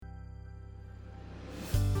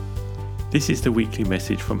This is the weekly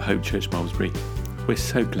message from Hope Church Malmesbury. We're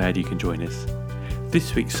so glad you can join us.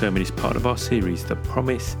 This week's sermon is part of our series, The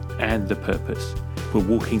Promise and the Purpose. We're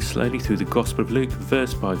walking slowly through the Gospel of Luke,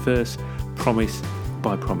 verse by verse, promise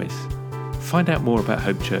by promise. Find out more about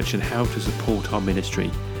Hope Church and how to support our ministry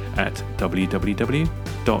at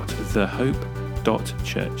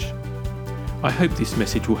www.thehope.church. I hope this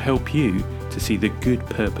message will help you to see the good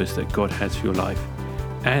purpose that God has for your life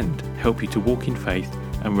and help you to walk in faith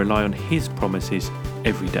and rely on His promises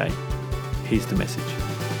every day. Here's the message.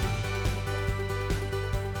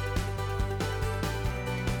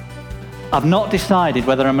 I've not decided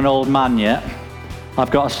whether I'm an old man yet.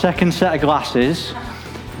 I've got a second set of glasses,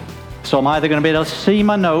 so I'm either going to be able to see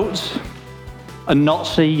my notes and not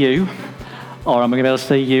see you, or I'm going to be able to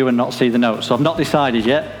see you and not see the notes. So I've not decided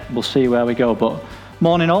yet. We'll see where we go. But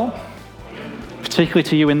morning all, particularly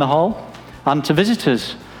to you in the hall, and to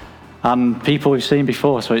visitors and people we've seen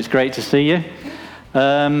before, so it's great to see you.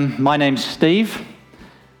 My name's Steve,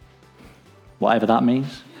 whatever that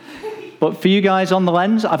means. But for you guys on the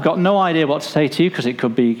lens, I've got no idea what to say to you because it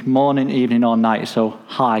could be morning, evening, or night, so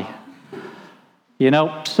hi.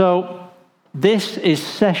 So this is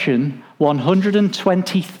session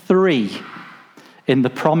 123 in the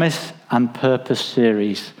Promise and Purpose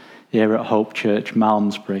series here at Hope Church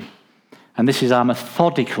Malmesbury. And this is our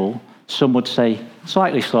methodical, some would say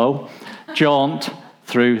slightly slow, jaunt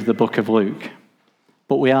through the book of Luke.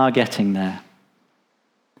 But we are getting there.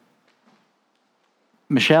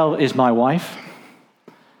 Michelle is my wife,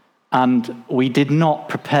 and we did not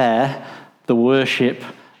prepare the worship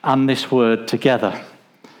and this word together.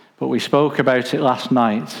 But we spoke about it last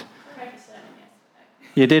night.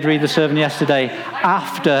 You did read the sermon yesterday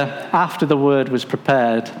after the word was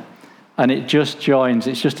prepared, and it just joins.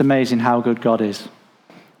 It's just amazing how good God is.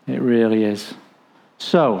 It really is.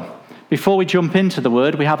 So, before we jump into the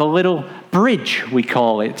word, we have a little bridge, we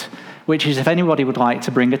call it, which is if anybody would like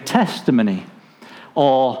to bring a testimony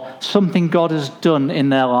or something God has done in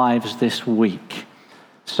their lives this week.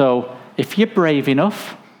 So, if you're brave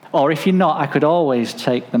enough, or if you're not, I could always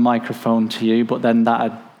take the microphone to you, but then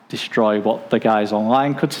that'd destroy what the guys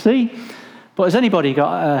online could see. But has anybody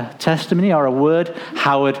got a testimony or a word?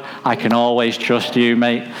 Howard, I can always trust you,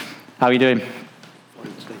 mate. How are you doing?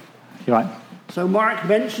 You right? So Mark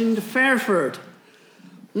mentioned Fairford.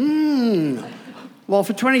 Well,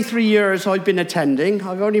 for 23 years I've been attending.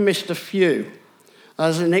 I've only missed a few.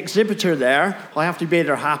 As an exhibitor there, I have to be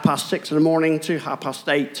there 6:30 in the morning to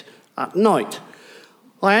 8:30 at night.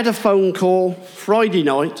 I had a phone call Friday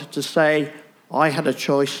night to say I had a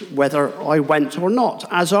choice whether I went or not,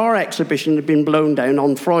 as our exhibition had been blown down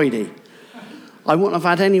on Friday. I wouldn't have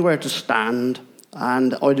had anywhere to stand,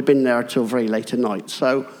 and I'd have been there till very late at night.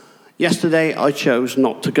 So yesterday I chose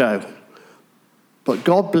not to go. But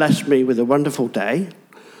God blessed me with a wonderful day.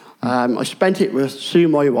 I spent it with Sue,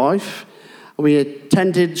 my wife. We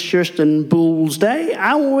attended Sherston Bull's Day,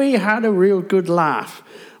 and we had a real good laugh.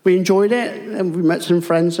 We enjoyed it, and we met some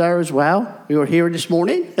friends there as well. We were here this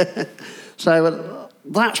morning. So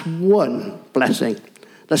that's one blessing.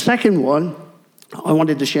 The second one I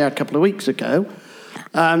wanted to share a couple of weeks ago.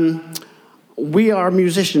 We are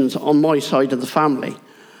musicians on my side of the family,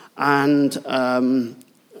 and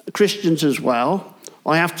Christians as well.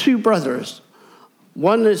 I have two brothers.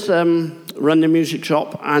 One has run the music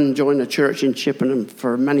shop and joined a church in Chippenham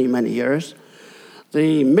for many, many years.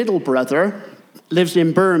 The middle brother lives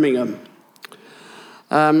in Birmingham.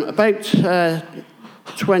 About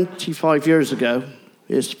 25 years ago,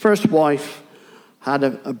 his first wife had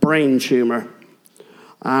a brain tumour.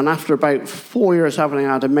 And after about 4 years having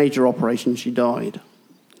had a major operation, she died.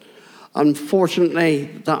 Unfortunately,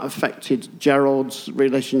 that affected Gerald's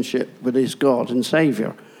relationship with his God and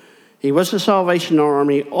Saviour. He was a Salvation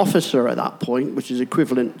Army officer at that point, which is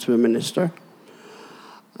equivalent to a minister.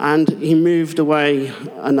 And he moved away,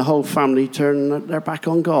 and the whole family turned their back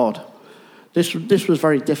on God. This was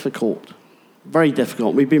very difficult. Very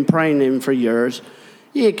difficult. We've been praying him for years.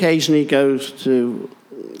 He occasionally goes to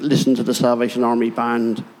listen to the Salvation Army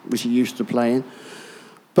band, which he used to play in.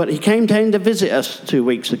 But he came down to visit us 2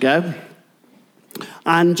 weeks ago.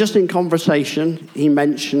 And just in conversation, he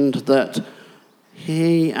mentioned that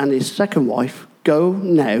he and his second wife go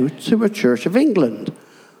now to a Church of England.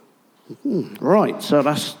 Right, so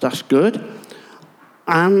that's good.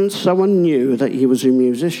 And someone knew that he was a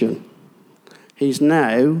musician. He's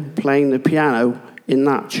now playing the piano in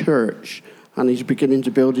that church, and he's beginning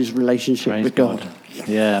to build his relationship with God.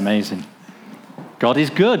 Yeah, amazing. God is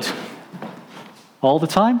good. All the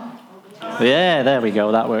time? Yeah, there we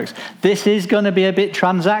go, that works. This is going to be a bit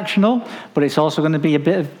transactional, but it's also going to be a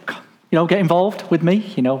bit of get involved with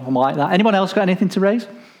me. I'm like that. Anyone else got anything to raise?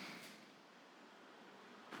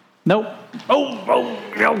 No?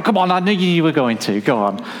 Oh, come on, I knew you were going to. Go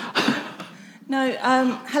on. No,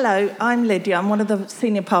 hello, I'm Lydia. I'm one of the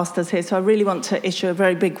senior pastors here, so I really want to issue a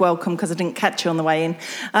very big welcome, because I didn't catch you on the way in,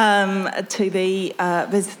 to the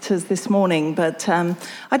visitors this morning. But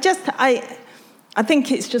I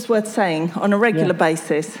think it's just worth saying on a regular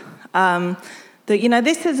basis that,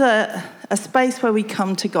 this is a space where we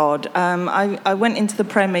come to God. I went into the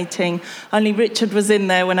prayer meeting, only Richard was in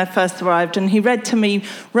there when I first arrived, and he read to me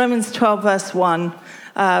Romans 12, verse 1,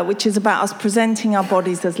 which is about us presenting our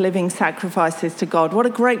bodies as living sacrifices to God. What a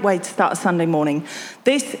great way to start a Sunday morning.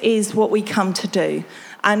 This is what we come to do.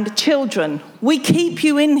 And children, we keep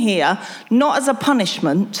you in here, not as a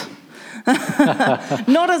punishment,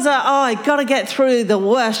 not as I got to get through the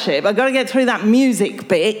worship, I got to get through that music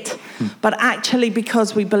bit, but actually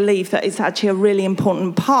because we believe that it's actually a really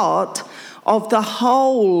important part of the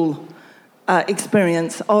whole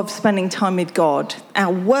experience of spending time with God.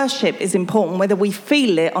 Our worship is important whether we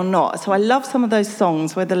feel it or not. So I love some of those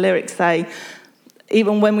songs where the lyrics say,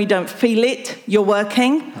 even when we don't feel it, you're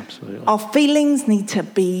working. Absolutely. Our feelings need to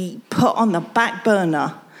be put on the back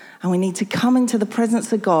burner, and we need to come into the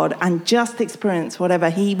presence of God and just experience whatever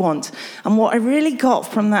he wants. And what I really got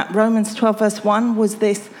from that Romans 12 verse 1 was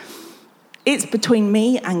this: it's between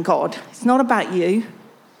me and God. It's not about you.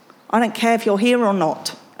 I don't care if you're here or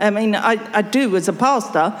not. I mean, I do as a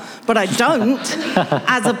pastor, but I don't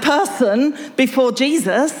as a person before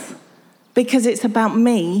Jesus, because it's about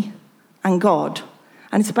me and God.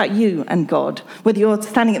 And it's about you and God, whether you're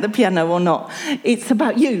standing at the piano or not. It's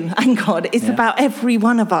about you and God. It's about every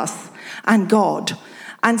one of us and God.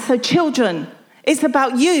 And so children, it's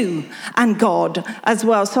about you and God as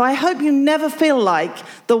well. So I hope you never feel like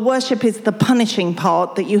the worship is the punishing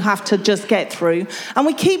part that you have to just get through. And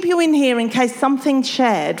we keep you in here in case something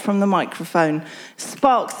shared from the microphone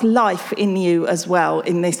sparks life in you as well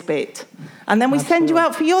in this bit. And then we send you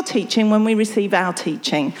out for your teaching when we receive our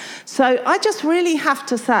teaching. So I just really have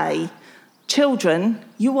to say, children,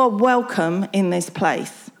 you are welcome in this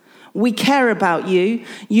place. We care about you.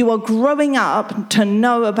 You are growing up to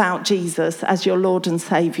know about Jesus as your Lord and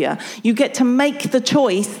Saviour. You get to make the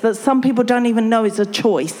choice that some people don't even know is a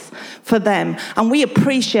choice for them. And we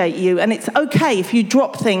appreciate you. And it's okay if you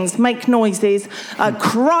drop things, make noises,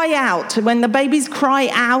 cry out. When the babies cry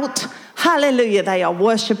out, hallelujah, they are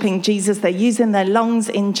worshipping Jesus. They're using their lungs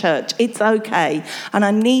in church. It's okay. And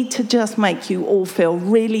I need to just make you all feel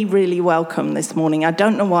really, really welcome this morning. I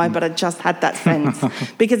don't know why, but I just had that sense.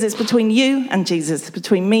 Because it's between you and Jesus,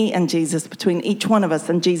 between me and Jesus, between each one of us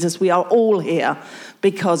and Jesus. We are all here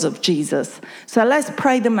because of Jesus. So let's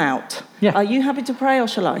pray them out. Yeah. Are you happy to pray or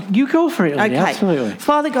shall I? You go for it, Lydia. Okay. Absolutely.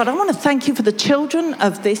 Father God, I want to thank you for the children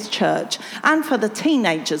of this church and for the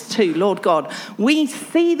teenagers too, Lord God. We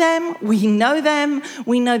see them, we know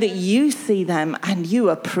that you see them and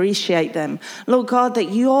you appreciate them. Lord God,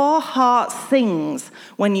 that your heart sings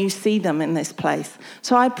when you see them in this place.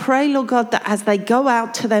 So I pray, Lord God, that as they go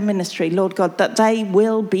out to their ministry, Lord God, that they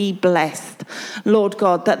will be blessed. Lord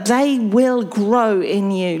God, that they will grow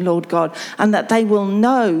in you, Lord God, and that they will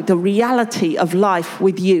know the reality of life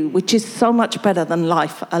with you, which is so much better than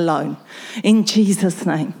life alone. In Jesus'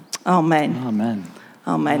 name, amen. Amen.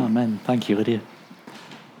 Amen. Amen. Thank you, Lydia.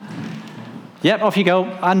 Yep, off you go.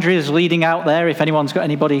 Andrea's leading out there. If anyone's got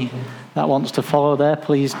anybody that wants to follow there,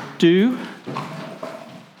 please do.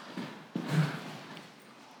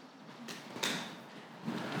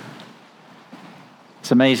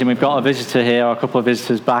 It's amazing. We've got a visitor here, or a couple of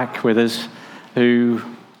visitors back with us, who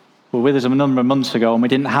were with us a number of months ago, and we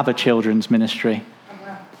didn't have a children's ministry.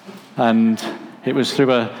 And it was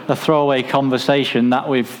through a throwaway conversation that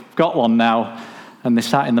we've got one now, and they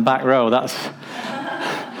sat in the back row.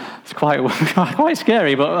 It's quite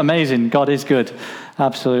scary, but amazing. God is good.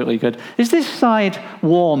 Absolutely good. Is this side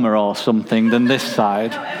warmer or something than this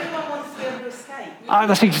side? No, everyone wants to be able to escape.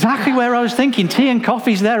 That's exactly where I was thinking. Tea and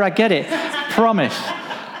coffee's there, I get it. Promise.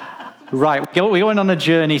 Right, we're going on a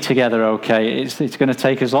journey together, okay? It's going to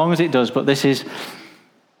take as long as it does, but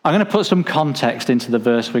I'm going to put some context into the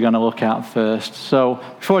verse we're going to look at first. So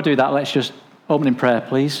before I do that, let's just open in prayer,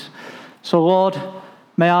 please. So Lord,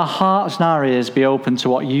 may our hearts and our ears be open to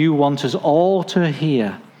what you want us all to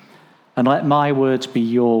hear, and let my words be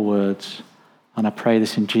your words. And I pray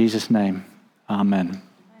this in Jesus' name. Amen.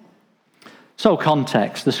 So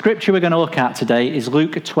context. The scripture we're going to look at today is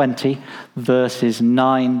Luke 20, verses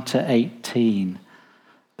 9 to 18.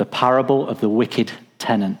 The parable of the wicked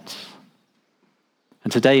tenants.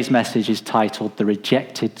 And today's message is titled The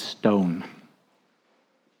Rejected Stone.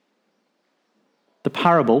 This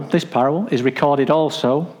parable, is recorded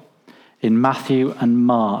also in Matthew and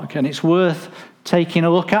Mark, and it's worth taking a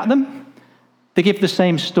look at them. They give the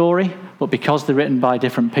same story, but because they're written by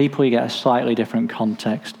different people, you get a slightly different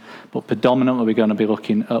context. But predominantly, we're going to be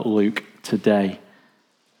looking at Luke today.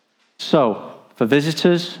 So, for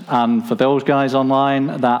visitors and for those guys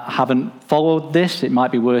online that haven't followed this, it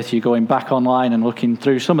might be worth you going back online and looking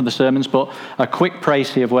through some of the sermons, but a quick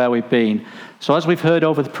précis of where we've been. So as we've heard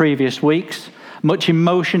over the previous weeks, much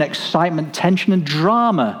emotion, excitement, tension, and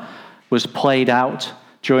drama was played out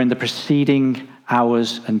during the preceding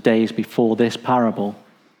hours and days before this parable.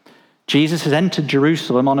 Jesus has entered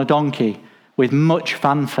Jerusalem on a donkey with much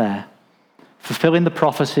fanfare, fulfilling the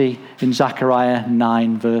prophecy in Zechariah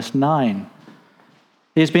 9, verse 9.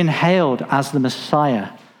 He has been hailed as the Messiah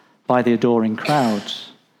by the adoring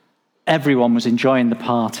crowds. Everyone was enjoying the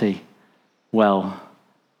party. Well,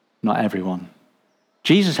 not everyone.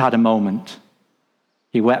 Jesus had a moment.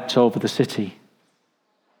 He wept over the city.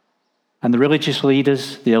 And the religious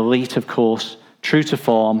leaders, the elite, of course, true to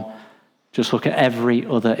form, just look at every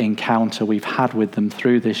other encounter we've had with them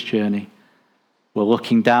through this journey. We're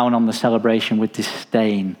looking down on the celebration with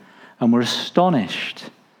disdain, and we're astonished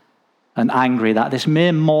and angry that this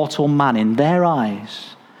mere mortal man, in their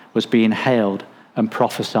eyes, was being hailed and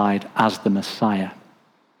prophesied as the Messiah.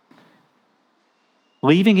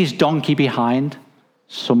 Leaving his donkey behind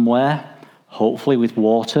somewhere, hopefully with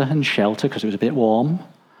water and shelter because it was a bit warm,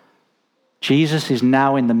 Jesus is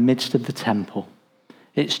now in the midst of the temple.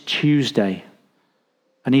 It's Tuesday,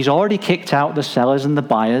 and he's already kicked out the sellers and the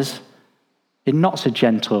buyers in not so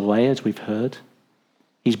gentle a way, as we've heard.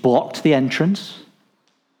 He's blocked the entrance,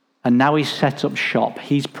 and now he's set up shop.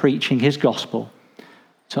 He's preaching his gospel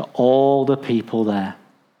to all the people there.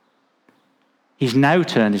 He's now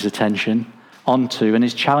turned his attention onto and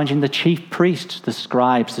is challenging the chief priests, the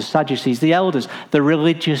scribes, the Sadducees, the elders, the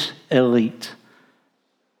religious elite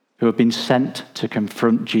who have been sent to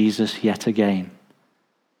confront Jesus yet again.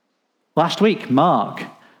 Last week, Mark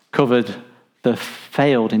covered the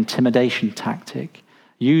failed intimidation tactic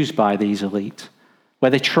used by these elite,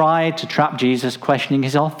 where they tried to trap Jesus, questioning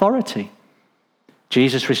his authority.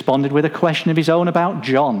 Jesus responded with a question of his own about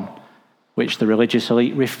John, which the religious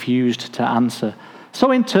elite refused to answer.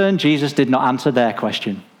 So in turn, Jesus did not answer their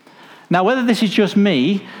question. Now, whether this is just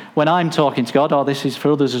me when I'm talking to God, or this is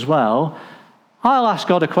for others as well, I'll ask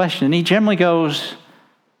God a question, and he generally goes,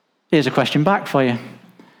 here's a question back for you,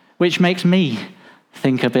 which makes me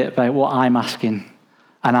think a bit about what I'm asking,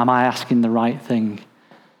 and am I asking the right thing?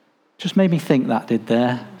 Just made me think that did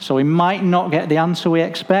there. So we might not get the answer we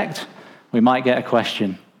expect. We might get a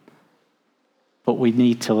question. But we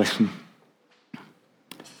need to listen.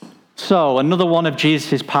 So another one of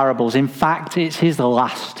Jesus' parables. In fact, it's his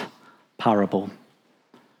last parable.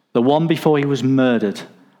 The one before he was murdered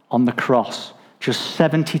on the cross, just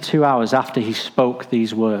 72 hours after he spoke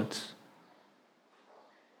these words.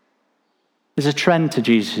 There's a trend to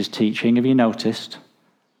Jesus' teaching, have you noticed?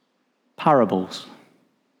 Parables.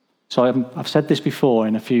 So I've said this before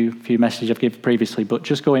in a few messages I've given previously, but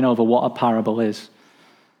just going over what a parable is.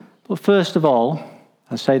 But first of all,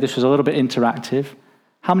 I say this was a little bit interactive.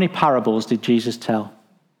 How many parables did Jesus tell?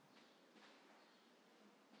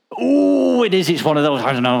 Oh, it's one of those.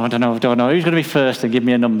 I don't know. Who's going to be first and give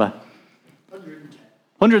me a number?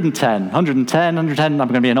 110. I'm going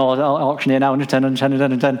to be an auctioneer now.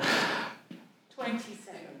 110.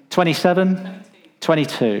 27.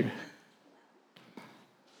 22.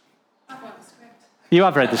 You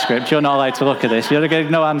have read the script. You're not allowed to look at this. You're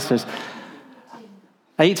getting no answers.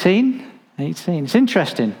 18. It's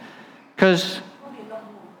interesting because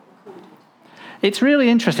it's really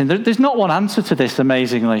interesting. There's not one answer to this,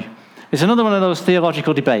 amazingly. It's another one of those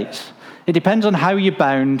theological debates. It depends on how you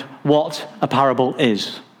bound what a parable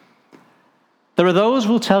is. There are those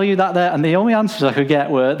who will tell you that and the only answers I could get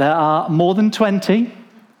were there are more than 20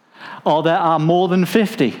 or there are more than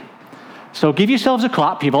 50. So give yourselves a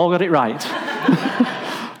clap, you've all got it right.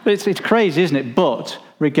 It's crazy, isn't it? But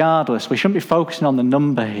regardless, we shouldn't be focusing on the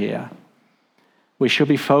number here. We should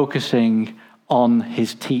be focusing on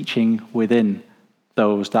his teaching within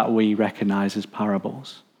those that we recognize as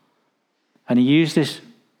parables. And he used this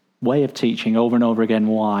way of teaching over and over again.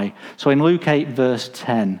 Why? So in Luke 8, verse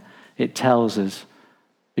 10, it tells us,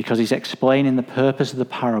 because he's explaining the purpose of the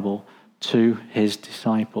parable to his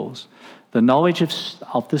disciples. The knowledge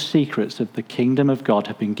of the secrets of the kingdom of God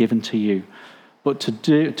have been given to you, but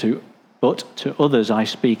to others I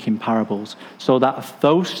speak in parables, so that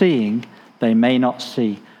though seeing, they may not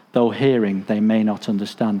see, though hearing, they may not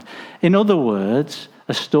understand. In other words,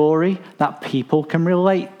 a story that people can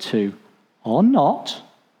relate to or not,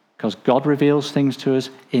 because God reveals things to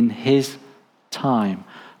us in his time.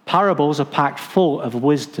 Parables are packed full of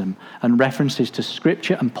wisdom and references to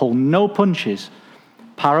Scripture and pull no punches.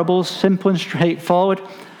 Parables, simple and straightforward?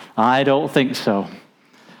 I don't think so.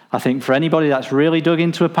 I think for anybody that's really dug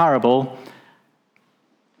into a parable,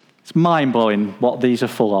 it's mind-blowing what these are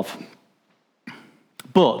full of.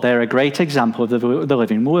 But they're a great example of the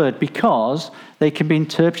living word because they can be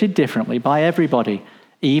interpreted differently by everybody,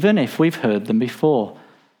 even if we've heard them before.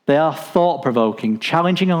 They are thought-provoking,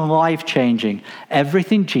 challenging, and life-changing,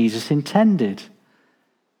 everything Jesus intended.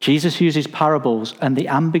 Jesus uses parables and the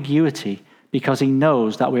ambiguity because he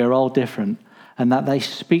knows that we are all different and that they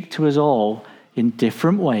speak to us all in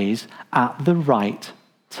different ways at the right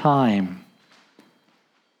time.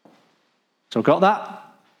 So got that?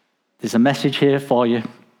 There's a message here for you.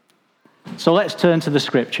 So let's turn to the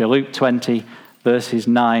scripture, Luke 20, verses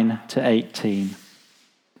 9 to 18.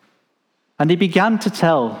 And he began to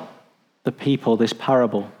tell the people this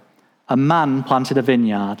parable. A man planted a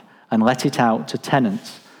vineyard and let it out to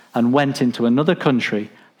tenants and went into another country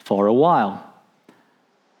for a while.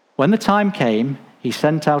 When the time came, he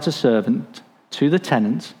sent out a servant to the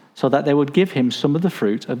tenants so that they would give him some of the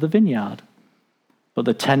fruit of the vineyard. But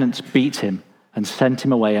the tenants beat him and sent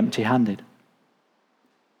him away empty-handed.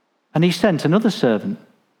 And he sent another servant,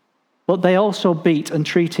 but they also beat and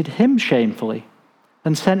treated him shamefully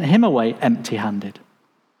and sent him away empty-handed.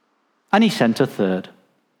 And he sent a third.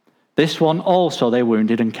 This one also they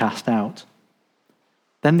wounded and cast out.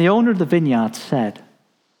 Then the owner of the vineyard said,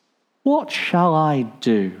 "What shall I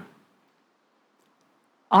do?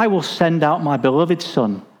 I will send out my beloved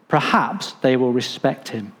son. Perhaps they will respect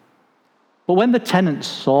him." But when the tenants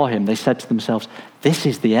saw him, they said to themselves, "This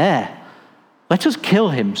is the heir. Let us kill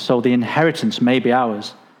him so the inheritance may be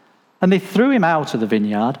ours." And they threw him out of the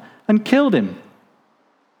vineyard and killed him.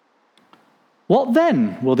 What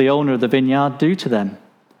then will the owner of the vineyard do to them?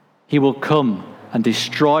 He will come and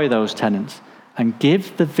destroy those tenants and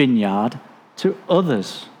give the vineyard to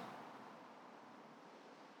others.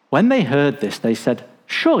 When they heard this, they said,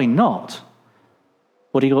 "Surely not."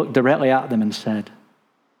 But he looked directly at them and said,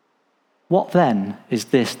 "What then is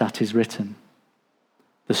this that is written?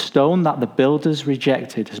 The stone that the builders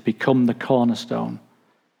rejected has become the cornerstone.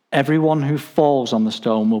 Everyone who falls on the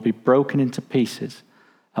stone will be broken into pieces,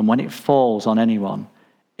 and when it falls on anyone,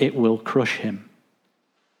 it will crush him."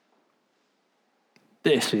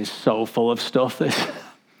 This is so full of stuff, this.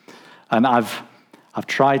 And I've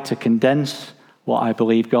tried to condense what I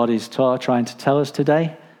believe God is trying to tell us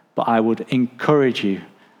today, but I would encourage you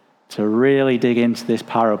to really dig into this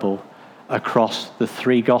parable across the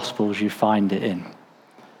three Gospels you find it in.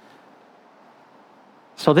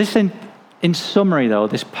 So this, in summary, though,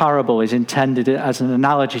 this parable is intended as an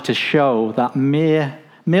analogy to show that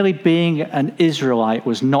merely being an Israelite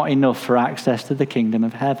was not enough for access to the kingdom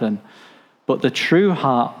of heaven, but the true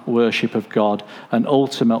heart worship of God and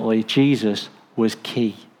ultimately Jesus was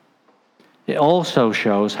key. It also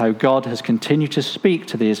shows how God has continued to speak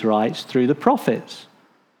to the Israelites through the prophets,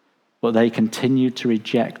 but they continued to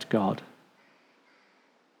reject God.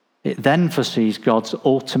 It then foresees God's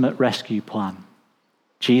ultimate rescue plan,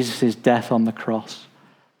 Jesus' death on the cross.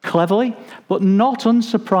 Cleverly, but not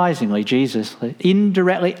unsurprisingly, Jesus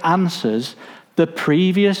indirectly answers the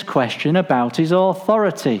previous question about his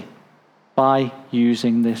authority by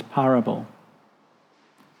using this parable,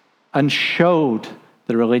 and showed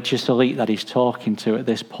the religious elite that he's talking to at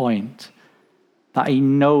this point that he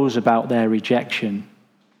knows about their rejection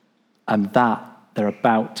and that they're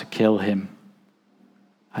about to kill him.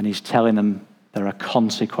 And he's telling them there are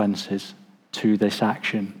consequences to this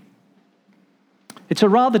action. It's a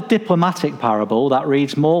rather diplomatic parable that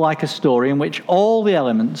reads more like a story in which all the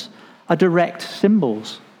elements are direct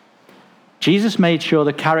symbols. Jesus made sure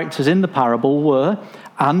the characters in the parable were,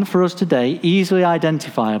 and for us today, easily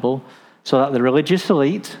identifiable so that the religious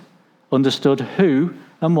elite understood who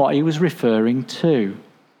and what he was referring to.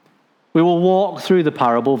 We will walk through the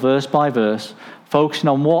parable verse by verse, focusing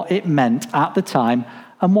on what it meant at the time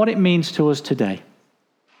and what it means to us today.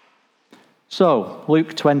 So,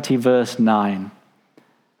 Luke 20, verse 9.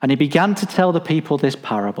 And he began to tell the people this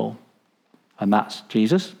parable. And that's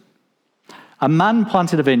Jesus. A man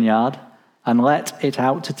planted a vineyard and let it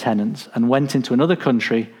out to tenants and went into another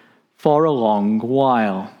country for a long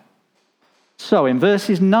while. So in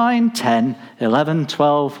verses 9, 10, 11,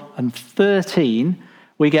 12, and 13,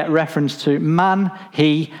 we get reference to man,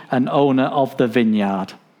 he, and owner of the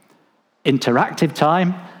vineyard. Interactive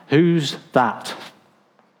time. Who's that?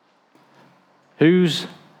 Who's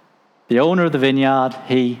the owner of the vineyard,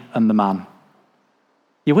 he, and the man?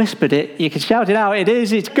 You whispered it. You can shout it out.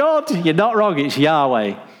 It's God. You're not wrong. It's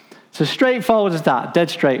Yahweh. It's as straightforward as that, dead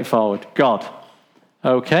straightforward. God.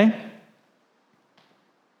 Okay?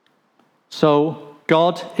 So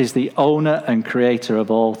God is the owner and creator of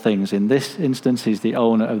all things. In this instance, he's the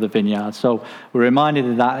owner of the vineyard. So we're reminded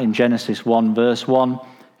of that in Genesis 1, verse 1.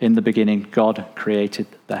 In the beginning, God created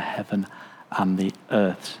the heaven and the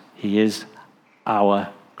earth. He is our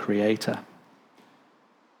creator.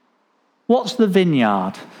 What's the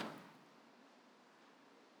vineyard?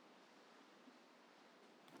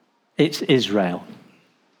 It's Israel.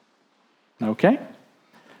 Okay?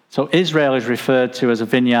 So Israel is referred to as a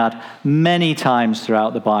vineyard many times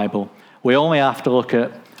throughout the Bible. We only have to look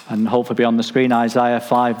at, and hopefully be on the screen, Isaiah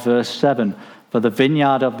 5, verse 7. For the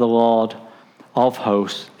vineyard of the Lord of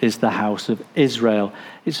hosts is the house of Israel.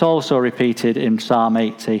 It's also repeated in Psalm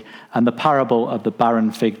 80 and the parable of the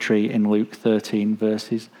barren fig tree in Luke 13,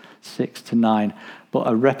 verses 6 to 9. But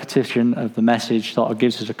a repetition of the message sort of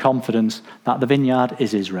gives us a confidence that the vineyard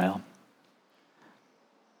is Israel.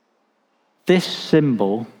 This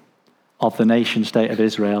symbol of the nation state of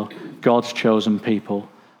Israel, God's chosen people.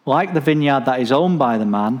 Like the vineyard that is owned by the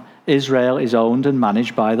man, Israel is owned and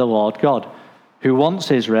managed by the Lord God, who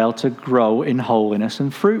wants Israel to grow in holiness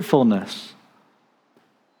and fruitfulness.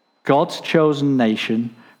 God's chosen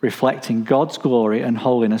nation, reflecting God's glory and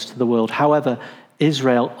holiness to the world. However,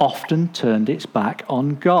 Israel often turned its back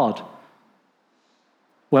on God.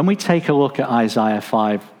 When we take a look at Isaiah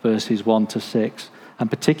 5, verses 1 to 6, and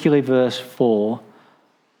particularly verse 4,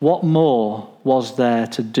 what more was there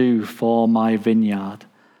to do for my vineyard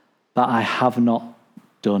that I have not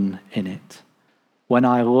done in it? When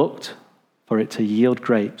I looked for it to yield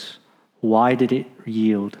grapes, why did it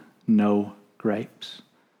yield no grapes?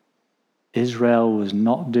 Israel was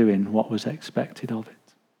not doing what was expected of it.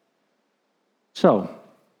 So,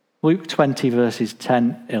 Luke 20, verses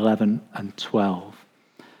 10, 11, and 12.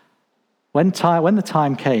 When the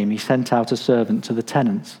time came, he sent out a servant to the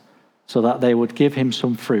tenants so that they would give him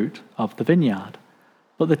some fruit of the vineyard.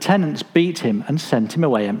 But the tenants beat him and sent him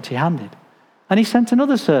away empty-handed. And he sent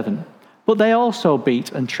another servant, but they also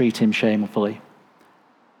beat and treat him shamefully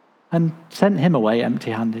and sent him away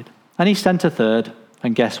empty-handed. And he sent a third,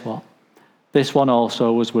 and guess what? This one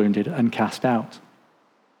also was wounded and cast out.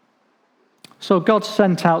 So God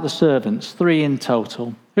sent out the servants, 3 in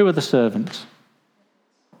total. Who are the servants?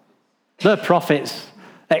 The prophets.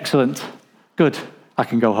 Excellent. Good. I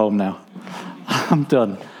can go home now. I'm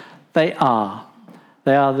done. They are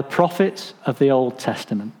the prophets of the Old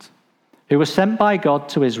Testament who were sent by God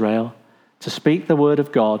to Israel to speak the word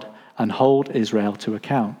of God and hold Israel to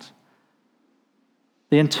account.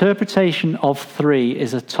 The interpretation of 3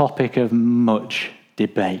 is a topic of much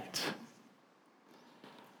debate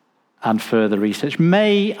and further research.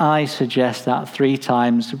 May I suggest that 3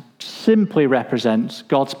 times simply represents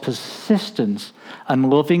God's persistence and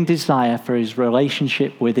loving desire for his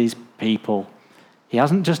relationship with his people. He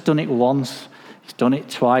hasn't just done it once, he's done it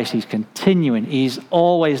twice, he's continuing, he's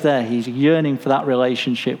always there, he's yearning for that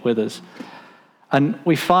relationship with us. And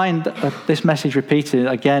we find this message repeated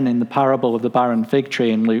again in the parable of the barren fig tree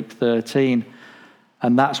in Luke 13.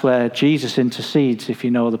 And that's where Jesus intercedes, if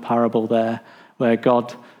you know the parable there, where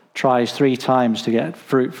God tries 3 times to get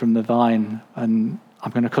fruit from the vine, and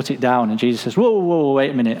I'm going to cut it down. And Jesus says, whoa,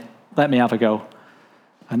 wait a minute, let me have a go.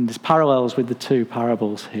 And there's parallels with the 2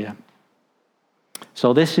 parables here.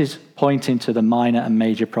 So this is pointing to the minor and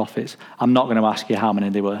major prophets. I'm not going to ask you how many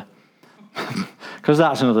they were, because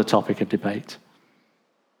that's another topic of debate.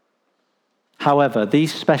 However,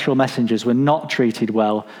 these special messengers were not treated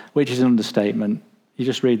well, which is an understatement. You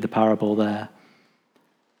just read the parable there.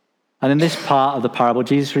 And in this part of the parable,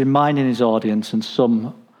 Jesus is reminding his audience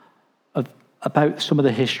and about some of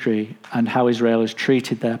the history and how Israel has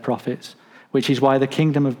treated their prophets, which is why the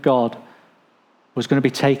kingdom of God was going to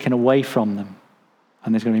be taken away from them.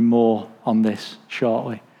 And there's going to be more on this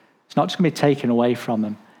shortly. It's not just going to be taken away from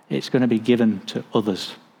them, it's going to be given to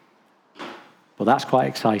others. But that's quite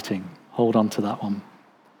exciting. Hold on to that one.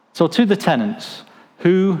 So to the tenants.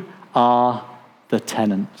 Who are the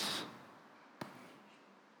tenants?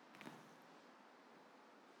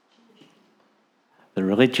 The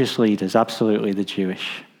religious leaders, absolutely the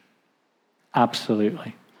Jewish.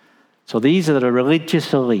 Absolutely. So these are the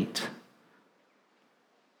religious elite.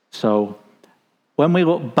 So when we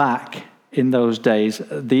look back in those days,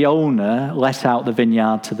 the owner let out the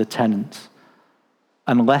vineyard to the tenants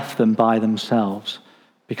and left them by themselves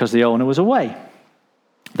because the owner was away.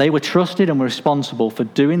 They were trusted and were responsible for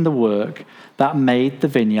doing the work that made the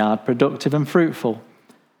vineyard productive and fruitful.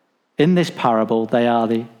 In this parable, they are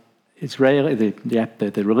the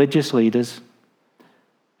religious leaders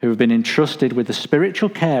who have been entrusted with the spiritual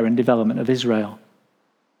care and development of Israel.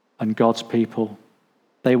 and God's people.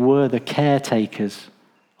 They were the caretakers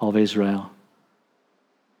of Israel.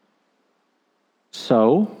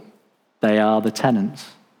 So, they are the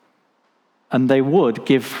tenants. And they would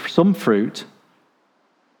give some fruit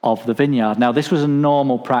of the vineyard. Now, this was a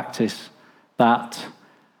normal practice that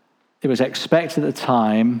it was expected at the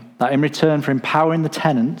time that in return for empowering the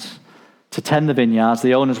tenants to tend the vineyards,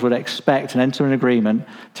 the owners would expect and enter an agreement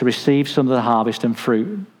to receive some of the harvest and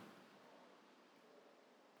fruit.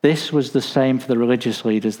 This was the same for the religious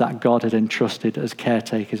leaders that God had entrusted as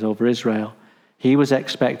caretakers over Israel.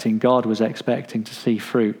 God was expecting to see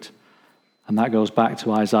fruit. And that goes back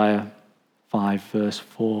to Isaiah 5, verse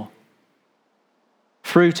 4.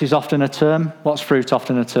 Fruit is often a term. What's fruit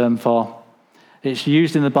often a term for? It's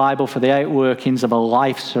used in the Bible for the outworkings of a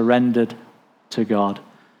life surrendered to God.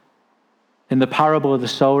 In the parable of the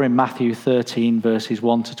sower in Matthew 13, verses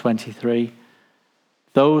 1 to 23,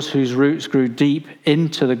 those whose roots grew deep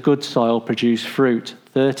into the good soil produce fruit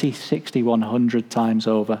 30, 60, 100 times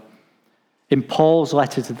over. In Paul's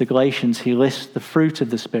letter to the Galatians, he lists the fruit of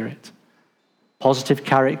the Spirit, positive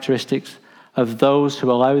characteristics of those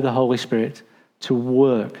who allow the Holy Spirit to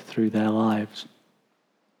work through their lives.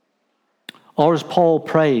 Or as Paul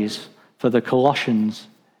prays for the Colossians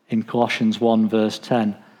in Colossians 1, verse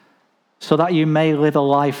 10, so that you may live a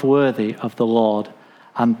life worthy of the Lord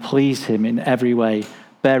and please him in every way,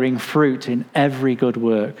 bearing fruit in every good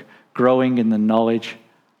work, growing in the knowledge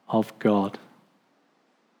of God.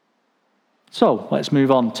 So let's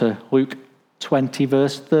move on to Luke 20,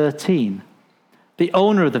 verse 13. The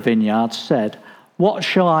owner of the vineyard said, "What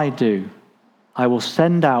shall I do? I will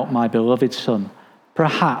send out my beloved son.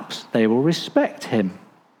 Perhaps they will respect him."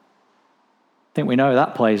 I think we know how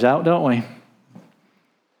that plays out, don't we?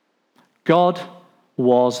 God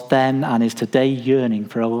was then and is today yearning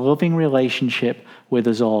for a loving relationship with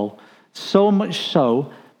us all. So much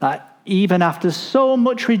so that even after so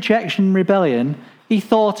much rejection and rebellion, he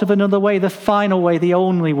thought of another way, the final way, the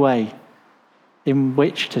only way in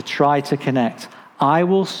which to try to connect. I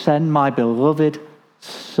will send my beloved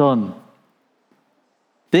son.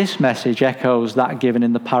 This message echoes that given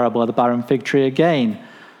in the parable of the barren fig tree again,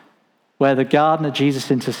 where the gardener Jesus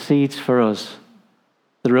intercedes for us.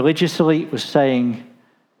 The religious elite was saying,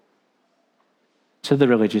 to the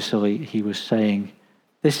religious elite, he was saying,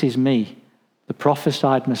 "This is me, the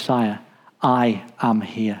prophesied Messiah. I am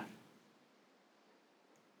here."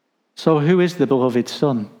 So who is the beloved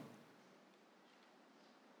son?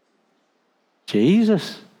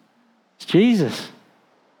 Jesus. It's Jesus.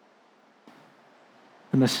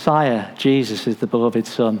 The Messiah, Jesus, is the beloved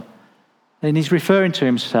son. And he's referring to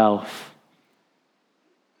himself.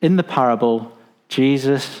 In the parable,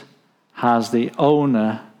 Jesus has the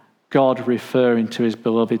owner, God, referring to his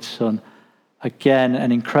beloved son. Again,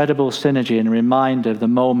 an incredible synergy and a reminder of the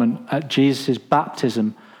moment at Jesus'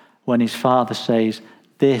 baptism when his father says,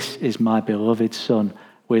 "This is my beloved son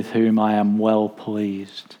with whom I am well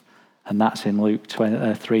pleased." And that's in Luke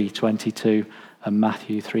 3:22 and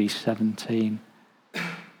Matthew 3:17.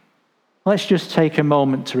 Let's just take a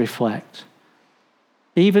moment to reflect.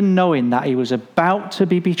 Even knowing that he was about to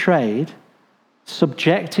be betrayed,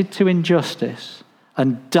 subjected to injustice,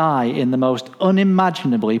 and die in the most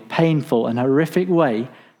unimaginably painful and horrific way,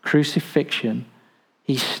 crucifixion,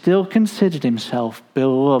 he still considered himself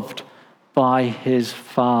beloved by his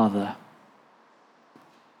Father.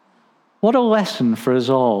 What a lesson for us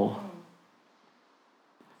all.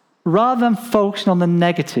 Rather than focusing on the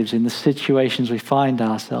negatives in the situations we find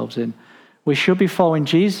ourselves in, we should be following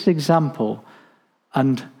Jesus' example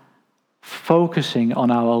and focusing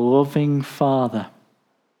on our loving Father.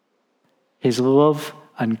 His love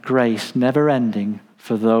and grace never ending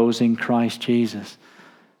for those in Christ Jesus.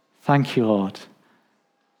 Thank you, Lord.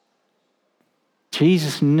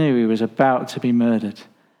 Jesus knew he was about to be murdered,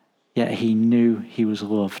 yet he knew he was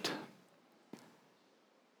loved.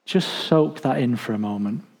 Just soak that in for a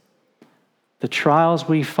moment. The trials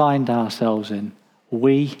we find ourselves in,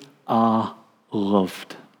 we are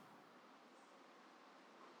loved.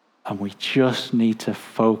 And we just need to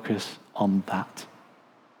focus on that.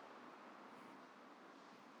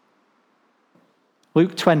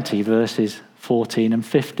 Luke 20, verses 14 and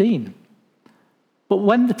 15. But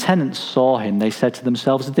when the tenants saw him, they said to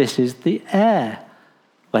themselves, "This is the heir.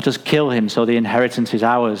 Let us kill him so the inheritance is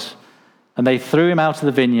ours." And they threw him out of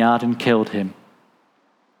the vineyard and killed him.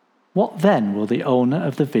 What then will the owner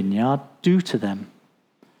of the vineyard do to them?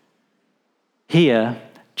 Here,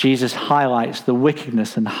 Jesus highlights the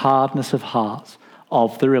wickedness and hardness of hearts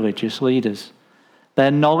of the religious leaders. Their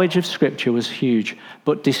knowledge of Scripture was huge,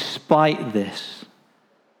 but despite this,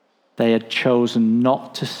 they had chosen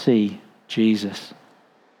not to see Jesus.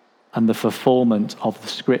 and the fulfillment of the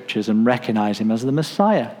scriptures and recognize him as the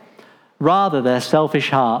Messiah. Rather, their selfish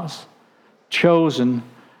hearts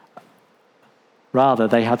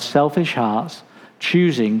they had selfish hearts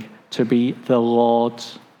choosing to be the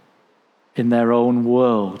lords in their own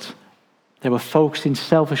world. They were focusing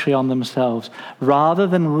selfishly on themselves rather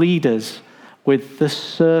than leaders with the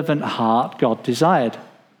servant heart God desired.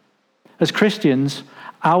 As Christians,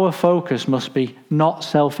 our focus must be not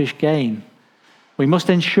selfish gain. We must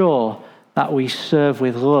ensure that we serve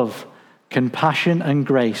with love, compassion, and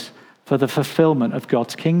grace for the fulfillment of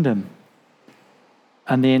God's kingdom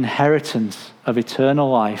and the inheritance of eternal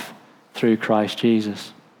life through Christ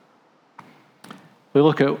Jesus. We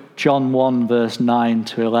look at John 1, verse 9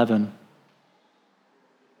 to 11.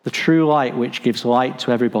 The true light which gives light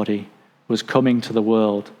to everybody was coming to the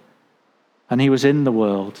world, and he was in the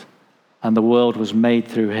world, and the world was made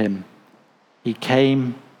through him. He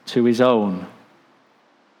came to his own,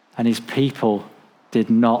 and his people did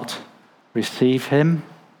not receive him.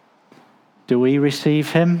 Do we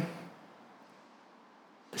receive him?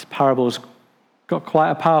 This parable's got quite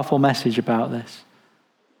a powerful message about this.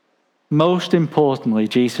 Most importantly,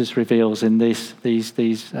 Jesus reveals in these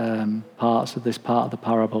parts of this part of the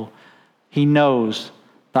parable, he knows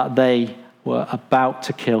that they were about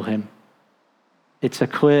to kill him. It's a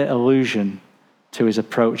clear allusion to his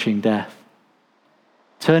approaching death.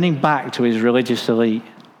 Turning back to his religious elite,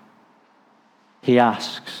 he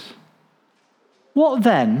asks, "What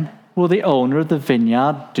then will the owner of the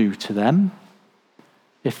vineyard do to them?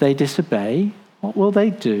 If they disobey, what will they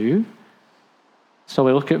do?" So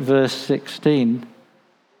we look at verse 16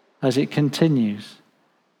 as it continues.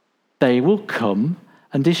 "They will come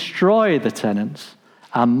and destroy the tenants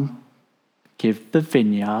and give the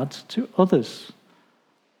vineyards to others."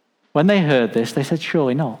 When they heard this, they said,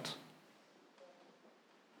 "Surely not."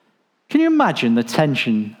 Can you imagine the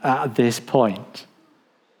tension at this point?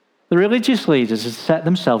 The religious leaders had set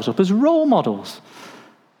themselves up as role models.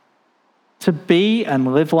 To be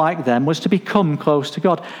and live like them was to become close to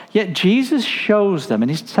God. Yet Jesus shows them, and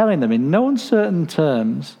he's telling them in no uncertain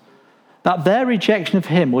terms, that their rejection of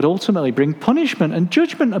him would ultimately bring punishment and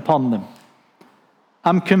judgment upon them.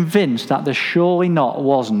 I'm convinced that the surely not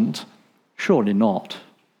wasn't surely not.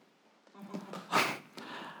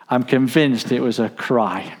 I'm convinced it was a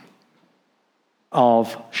cry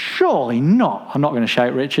of surely not. I'm not going to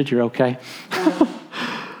shout, Richard, you're okay. Can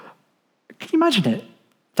you imagine it?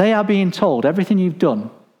 They are being told everything you've done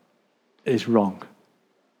is wrong.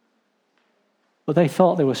 But they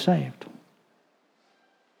thought they were saved.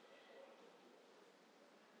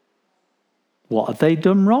 What had they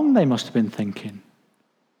done wrong, they must have been thinking.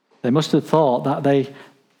 They must have thought that they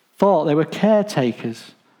were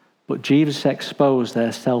caretakers. But Jesus exposed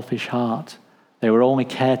their selfish heart. They were only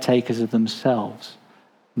caretakers of themselves,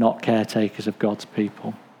 not caretakers of God's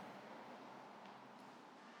people.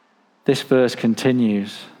 This verse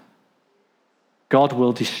continues. God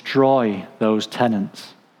will destroy those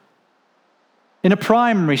tenants. In a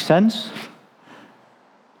primary sense,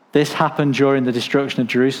 this happened during the destruction of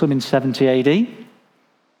Jerusalem in 70 AD.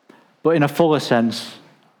 But in a fuller sense,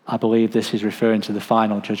 I believe this is referring to the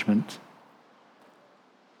final judgment.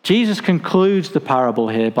 Jesus concludes the parable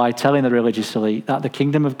here by telling the religious elite that the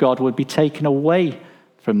kingdom of God would be taken away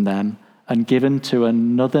from them and given to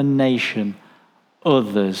another nation,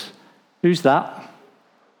 others. Who's that?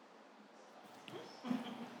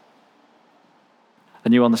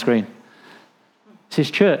 And you on the screen. It's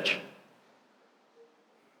his church.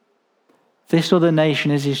 This other nation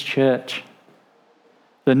is his church.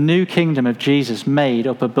 The new kingdom of Jesus made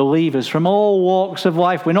up of believers from all walks of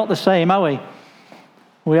life. We're not the same, are we?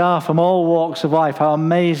 We are from all walks of life. How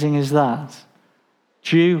amazing is that?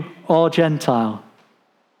 Jew or Gentile.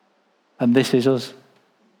 And this is us.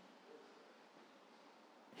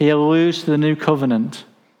 He alludes to the new covenant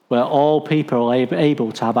where all people are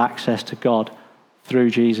able to have access to God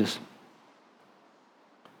through Jesus.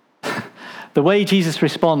 The way Jesus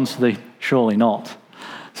responds to the surely not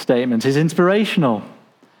statement is inspirational.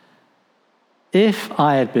 If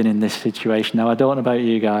I had been in this situation, now I don't know about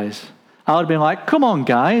you guys, I would have been like, come on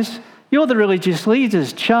guys, you're the religious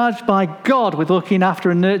leaders charged by God with looking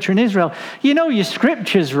after and nurturing Israel. You know your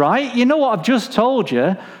scriptures, right? You know what I've just told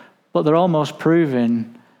you, but they're almost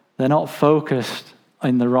proving they're not focused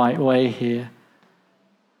in the right way here.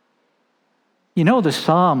 You know the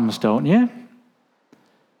Psalms, don't you?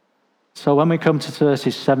 So when we come to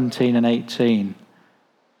verses 17 and 18,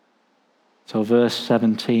 so verse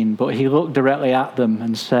 17, but he looked directly at them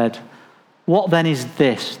and said, what then is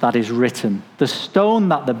this that is written? The stone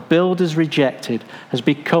that the builders rejected has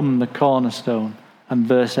become the cornerstone. And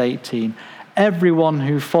verse 18, everyone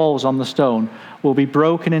who falls on the stone will be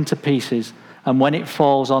broken into pieces, and when it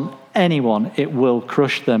falls on anyone, it will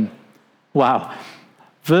crush them. Wow.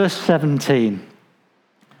 Verse 17.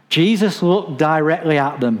 Jesus looked directly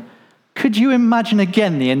at them. Could you imagine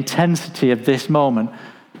again the intensity of this moment?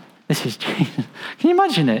 This is Jesus. Can you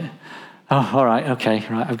imagine it? Oh, all right, okay,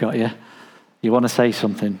 right, I've got you. You want to say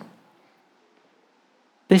something?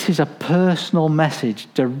 This is a personal message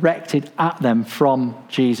directed at them from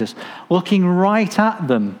Jesus. Looking right at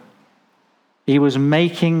them, he was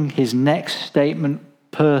making his next statement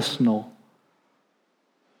personal.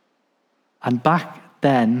 And back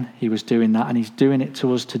then, he was doing that, and he's doing it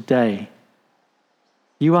to us today.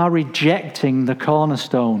 You are rejecting the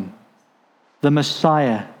cornerstone, the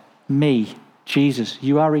Messiah, me, Jesus.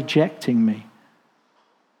 You are rejecting me.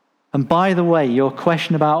 And by the way, your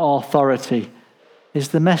question about authority, is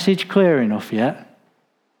the message clear enough yet?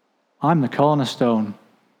 I'm the cornerstone.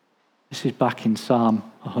 This is back in Psalm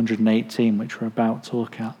 118, which we're about to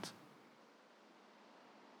look at.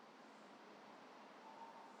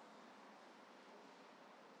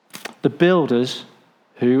 The builders,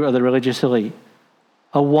 who are the religious elite,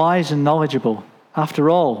 are wise and knowledgeable. After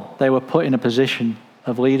all, they were put in a position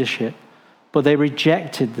of leadership, but they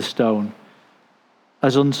rejected the stone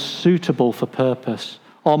as unsuitable for purpose,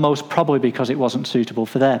 almost probably because it wasn't suitable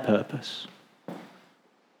for their purpose.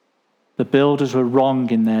 The builders were wrong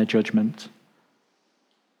in their judgment.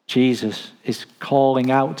 Jesus is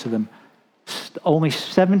calling out to them. Only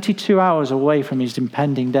 72 hours away from his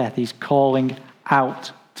impending death, he's calling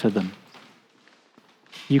out to them.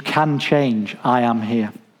 You can change. I am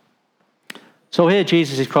here. So here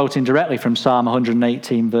Jesus is quoting directly from Psalm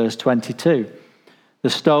 118, verse 22. The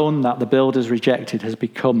stone that the builders rejected has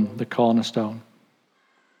become the cornerstone.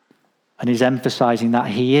 And he's emphasizing that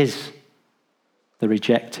he is the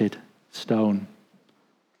rejected stone.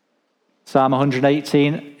 Psalm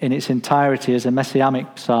 118 in its entirety is a messianic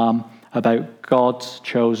psalm about God's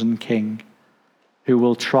chosen king who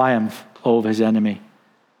will triumph over his enemy.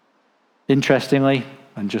 Interestingly,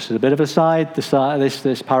 and just as a bit of a side,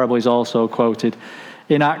 this parable is also quoted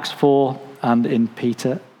in Acts 4 and in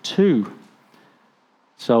Peter 2.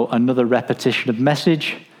 So another repetition of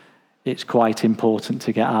message. It's quite important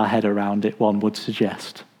to get our head around it, one would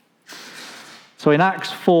suggest. So in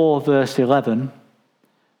Acts 4, verse 11,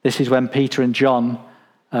 this is when Peter and John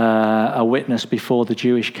are witness before the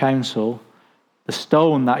Jewish council. The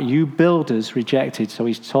stone that you builders rejected, so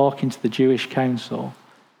he's talking to the Jewish council,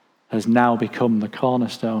 has now become the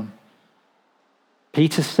cornerstone.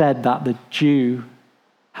 Peter said that the Jew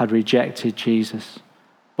had rejected Jesus,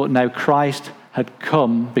 but now Christ had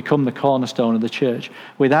become the cornerstone of the church.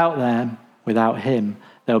 Without them, without him,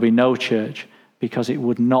 there will be no church because it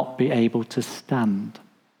would not be able to stand.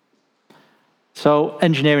 So,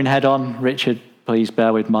 engineering head on. Richard, please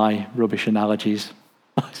bear with my rubbish analogies.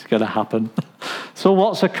 It's going to happen. So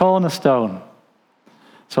what's a cornerstone?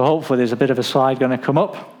 So hopefully there's a bit of a slide going to come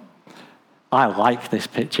up. I like this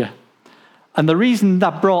picture. And the reason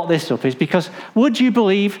that brought this up is because, would you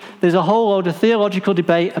believe there's a whole load of theological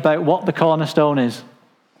debate about what the cornerstone is?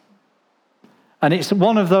 And it's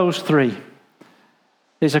one of those three.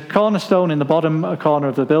 There's a cornerstone in the bottom corner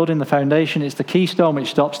of the building, the foundation. It's the keystone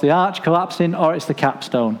which stops the arch collapsing, or it's the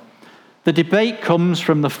capstone. The debate comes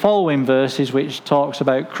from the following verses, which talks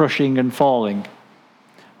about crushing and falling,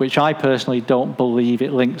 which I personally don't believe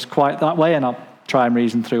it links quite that way, and I'll try and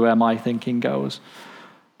reason through where my thinking goes.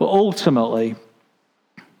 But ultimately,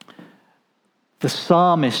 the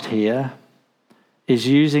psalmist here is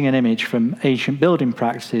using an image from ancient building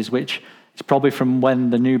practices, which is probably from when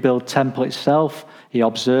the new build temple itself. He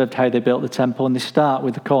observed how they built the temple, and they start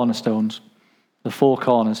with the cornerstones, the four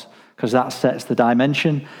corners, because that sets the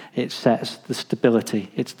dimension, it sets the stability,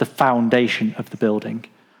 it's the foundation of the building.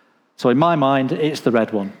 So in my mind, it's the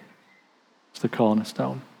red one. It's the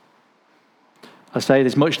cornerstone. I say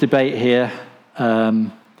there's much debate here,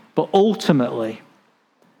 but ultimately,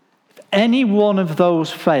 if any one of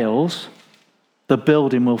those fails, the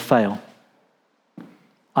building will fail.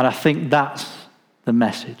 And I think that's the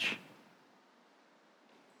message.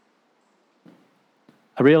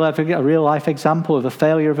 A real life example of a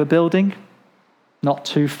failure of a building, not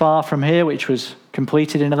too far from here, which was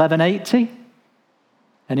completed in 1180.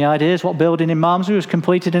 Any ideas what building in Malmesbury was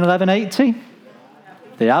completed in 1180?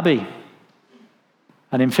 The Abbey.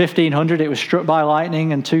 And in 1500 it was struck by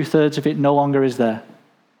lightning, and 2/3 of it no longer is there.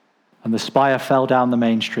 And the spire fell down the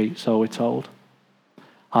main street, so we're told.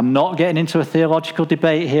 I'm not getting into a theological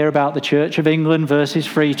debate here about the Church of England versus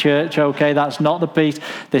Free Church. Okay, that's not the piece.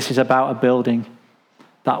 This is about a building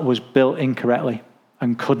that was built incorrectly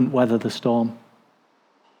and couldn't weather the storm.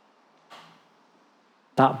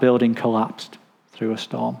 that building collapsed through a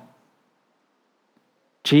storm.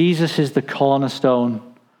 Jesus is the cornerstone,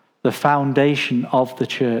 the foundation of the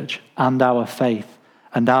church and our faith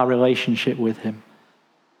and our relationship with him.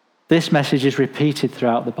 This message is repeated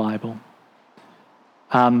throughout the Bible.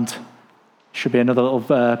 And should be another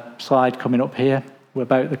little slide coming up here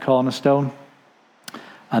about the cornerstone.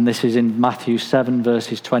 And this is in Matthew 7,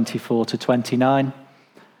 verses 24 to 29.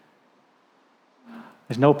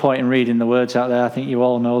 There's no point in reading the words out there. I think you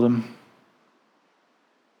all know them.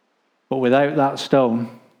 But without that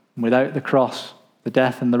stone, without the cross, the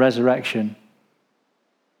death and the resurrection,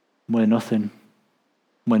 we're nothing.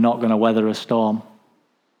 We're not going to weather a storm.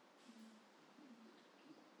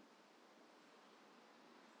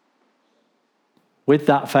 With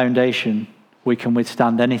that foundation, we can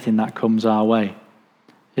withstand anything that comes our way.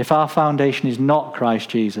 If our foundation is not Christ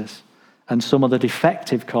Jesus and some other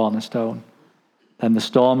defective cornerstone, then the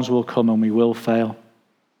storms will come and we will fail,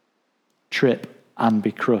 trip and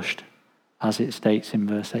be crushed, as it states in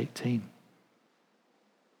verse 18.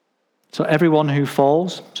 So everyone who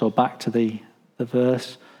falls, so back to the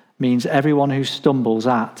verse, means everyone who stumbles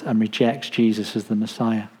at and rejects Jesus as the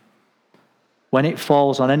Messiah. When it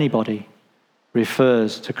falls on anybody,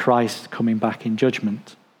 refers to Christ coming back in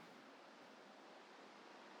judgment.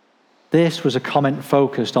 This was a comment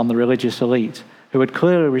focused on the religious elite who had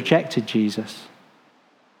clearly rejected Jesus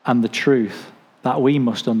and the truth that we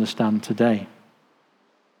must understand today.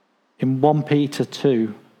 In 1 Peter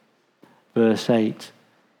 2, verse 8,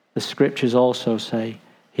 the scriptures also say,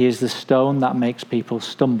 he is the stone that makes people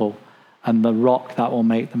stumble and the rock that will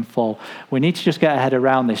make them fall. We need to just get our head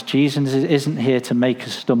around this. Jesus isn't here to make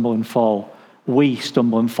us stumble and fall. We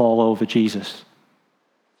stumble and fall over Jesus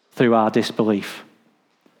through our disbelief.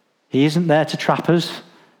 He isn't there to trap us.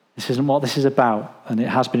 This isn't what this is about, and it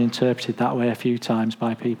has been interpreted that way a few times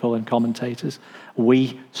by people and commentators.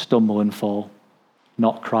 We stumble and fall,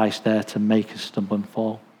 not Christ there to make us stumble and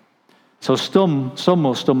fall. So some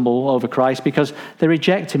will stumble over Christ because they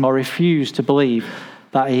reject him or refuse to believe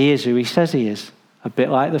that he is who he says he is. A bit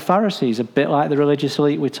like the Pharisees, a bit like the religious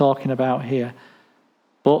elite we're talking about here.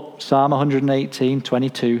 But Psalm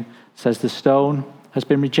 118:22 says the stone has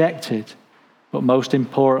been rejected, but most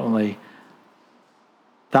importantly,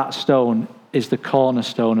 that stone is the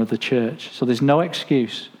cornerstone of the church. So there's no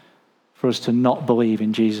excuse for us to not believe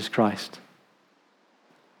in Jesus Christ.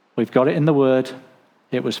 We've got it in the Word.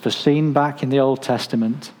 It was foreseen back in the Old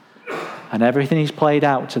Testament. And everything he's played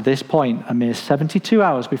out to this point, a mere 72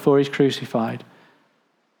 hours before he's crucified,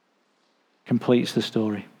 completes the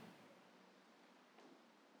story.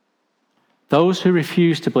 Those who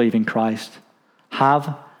refuse to believe in Christ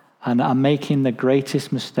have and are making the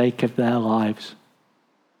greatest mistake of their lives.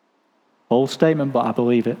 Bold statement, but I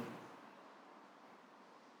believe it.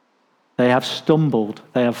 They have stumbled,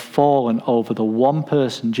 they have fallen over the one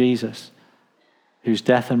person, Jesus, whose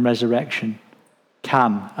death and resurrection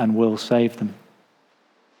can and will save them.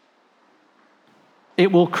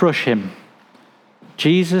 It will crush him.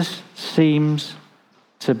 Jesus seems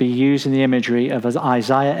to be using the imagery of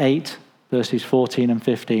Isaiah 8, verses 14 and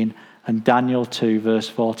 15, and Daniel 2, verse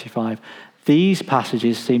 45. These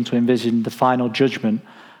passages seem to envision the final judgment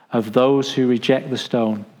of those who reject the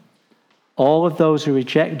stone. All of those who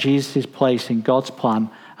reject Jesus' place in God's plan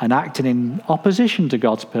and acting in opposition to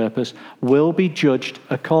God's purpose will be judged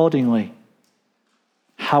accordingly.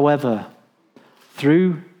 However,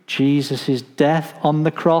 through Jesus' death on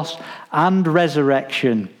the cross and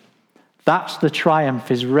resurrection, that's the triumph,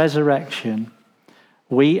 his resurrection,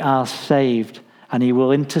 we are saved, and he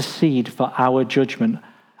will intercede for our judgment,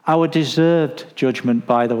 our deserved judgment,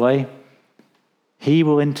 by the way. He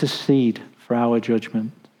will intercede for our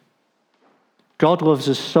judgment. God loves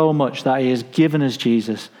us so much that he has given us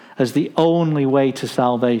Jesus as the only way to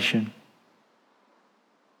salvation.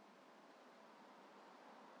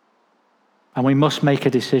 And we must make a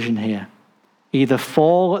decision here. Either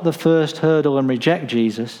fall at the first hurdle and reject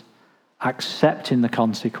Jesus, accepting the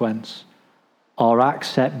consequence, or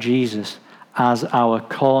accept Jesus as our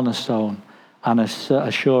cornerstone and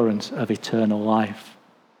assurance of eternal life.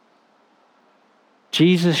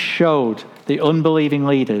 Jesus showed the unbelieving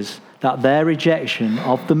leaders that their rejection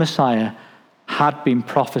of the Messiah had been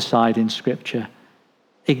prophesied in Scripture.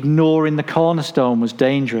 Ignoring the cornerstone was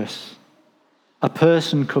dangerous. A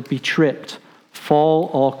person could be tripped, fall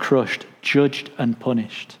or crushed, judged and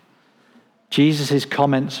punished. Jesus'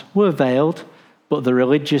 comments were veiled, but the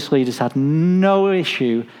religious leaders had no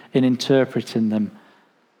issue in interpreting them.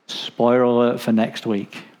 Spoiler alert for next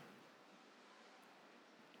week.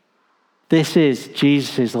 This is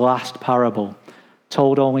Jesus' last parable,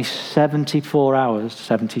 told only 72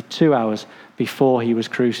 hours before he was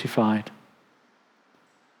crucified.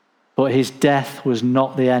 But his death was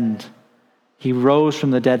not the end. He rose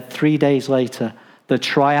from the dead 3 days later, the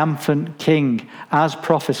triumphant King, as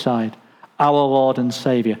prophesied, our Lord and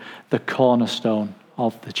Saviour, the cornerstone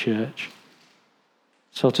of the church.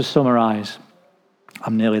 So to summarize,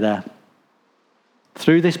 I'm nearly there.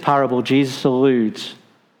 Through this parable, Jesus alludes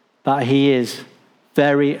that he is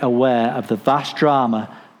very aware of the vast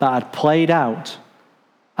drama that had played out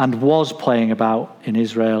and was playing about in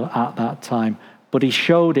Israel at that time. But he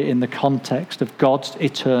showed it in the context of God's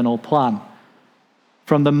eternal plan.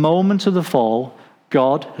 From the moment of the fall,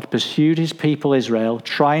 God had pursued his people Israel,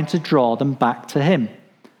 trying to draw them back to him.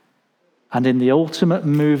 And in the ultimate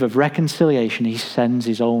move of reconciliation, he sends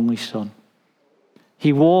his only son.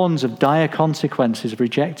 He warns of dire consequences of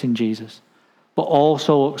rejecting Jesus, but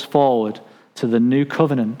also looks forward to the new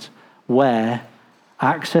covenant where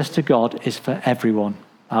access to God is for everyone.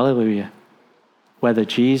 Hallelujah. Whether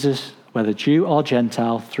Jew or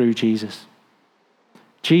Gentile, through Jesus.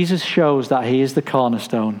 Jesus shows that he is the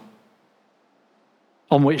cornerstone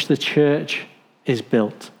on which the church is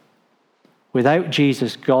built. Without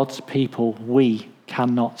Jesus, God's people, we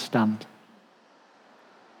cannot stand.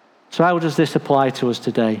 So how does this apply to us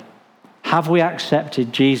today? Have we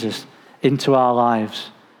accepted Jesus into our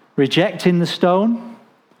lives? Rejecting the stone,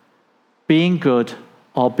 being good,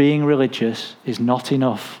 or being religious is not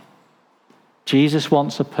enough. Jesus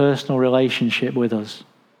wants a personal relationship with us.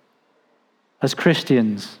 As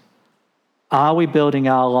Christians, are we building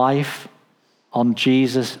our life on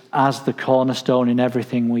Jesus as the cornerstone in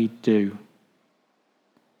everything we do?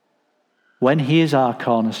 When he is our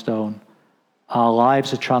cornerstone, our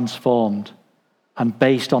lives are transformed and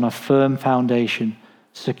based on a firm foundation,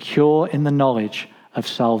 secure in the knowledge of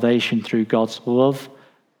salvation through God's love,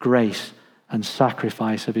 grace, and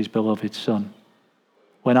sacrifice of his beloved Son.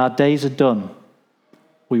 When our days are done,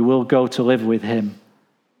 we will go to live with him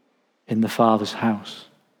in the Father's house.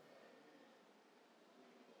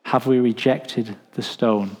 Have we rejected the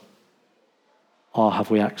stone, or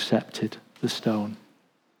have we accepted the stone?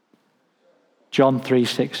 John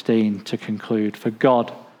 3:16 to conclude. For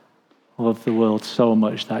God loved the world so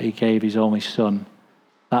much that he gave his only Son,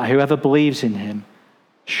 that whoever believes in him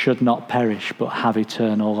should not perish but have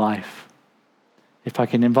eternal life. If I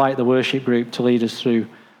can invite the worship group to lead us through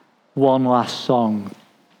one last song.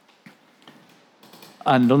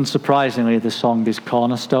 And unsurprisingly, the song is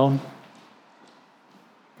Cornerstone.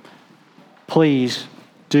 Please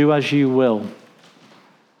do as you will.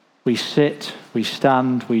 We sit, we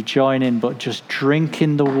stand, we join in, but just drink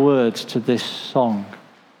in the words to this song.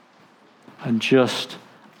 And just,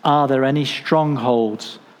 are there any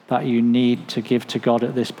strongholds that you need to give to God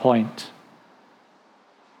at this point?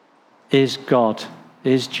 Is God,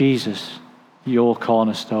 is Jesus your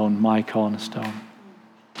cornerstone, my cornerstone?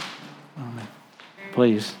 Amen.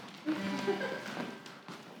 Please.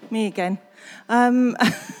 Me again.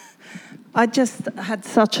 I just had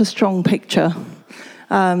such a strong picture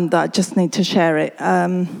that I just need to share it.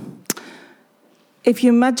 If you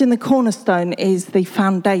imagine the cornerstone is the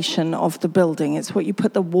foundation of the building, it's what you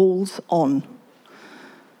put the walls on.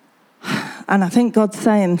 And I think God's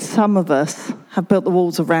saying some of us have built the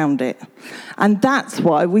walls around it. And that's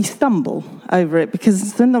why we stumble over it, because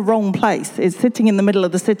it's in the wrong place. It's sitting in the middle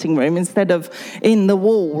of the sitting room instead of in the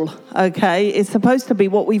wall, okay? It's supposed to be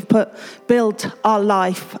what we've built our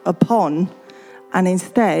life upon, and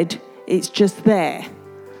instead it's just there.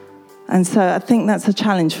 And so I think that's a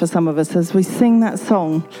challenge for some of us. As we sing that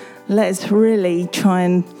song, let's really try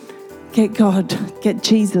and get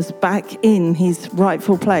Jesus back in his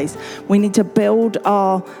rightful place. We need to build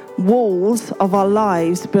our walls of our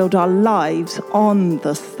lives, build our lives on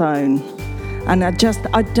the stone. And I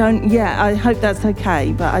hope that's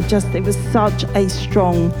okay, but it was such a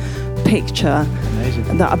strong picture.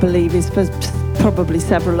 Amazing. That I believe is for probably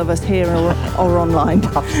several of us here or online.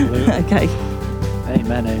 Absolutely. Okay.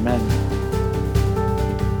 Amen, amen.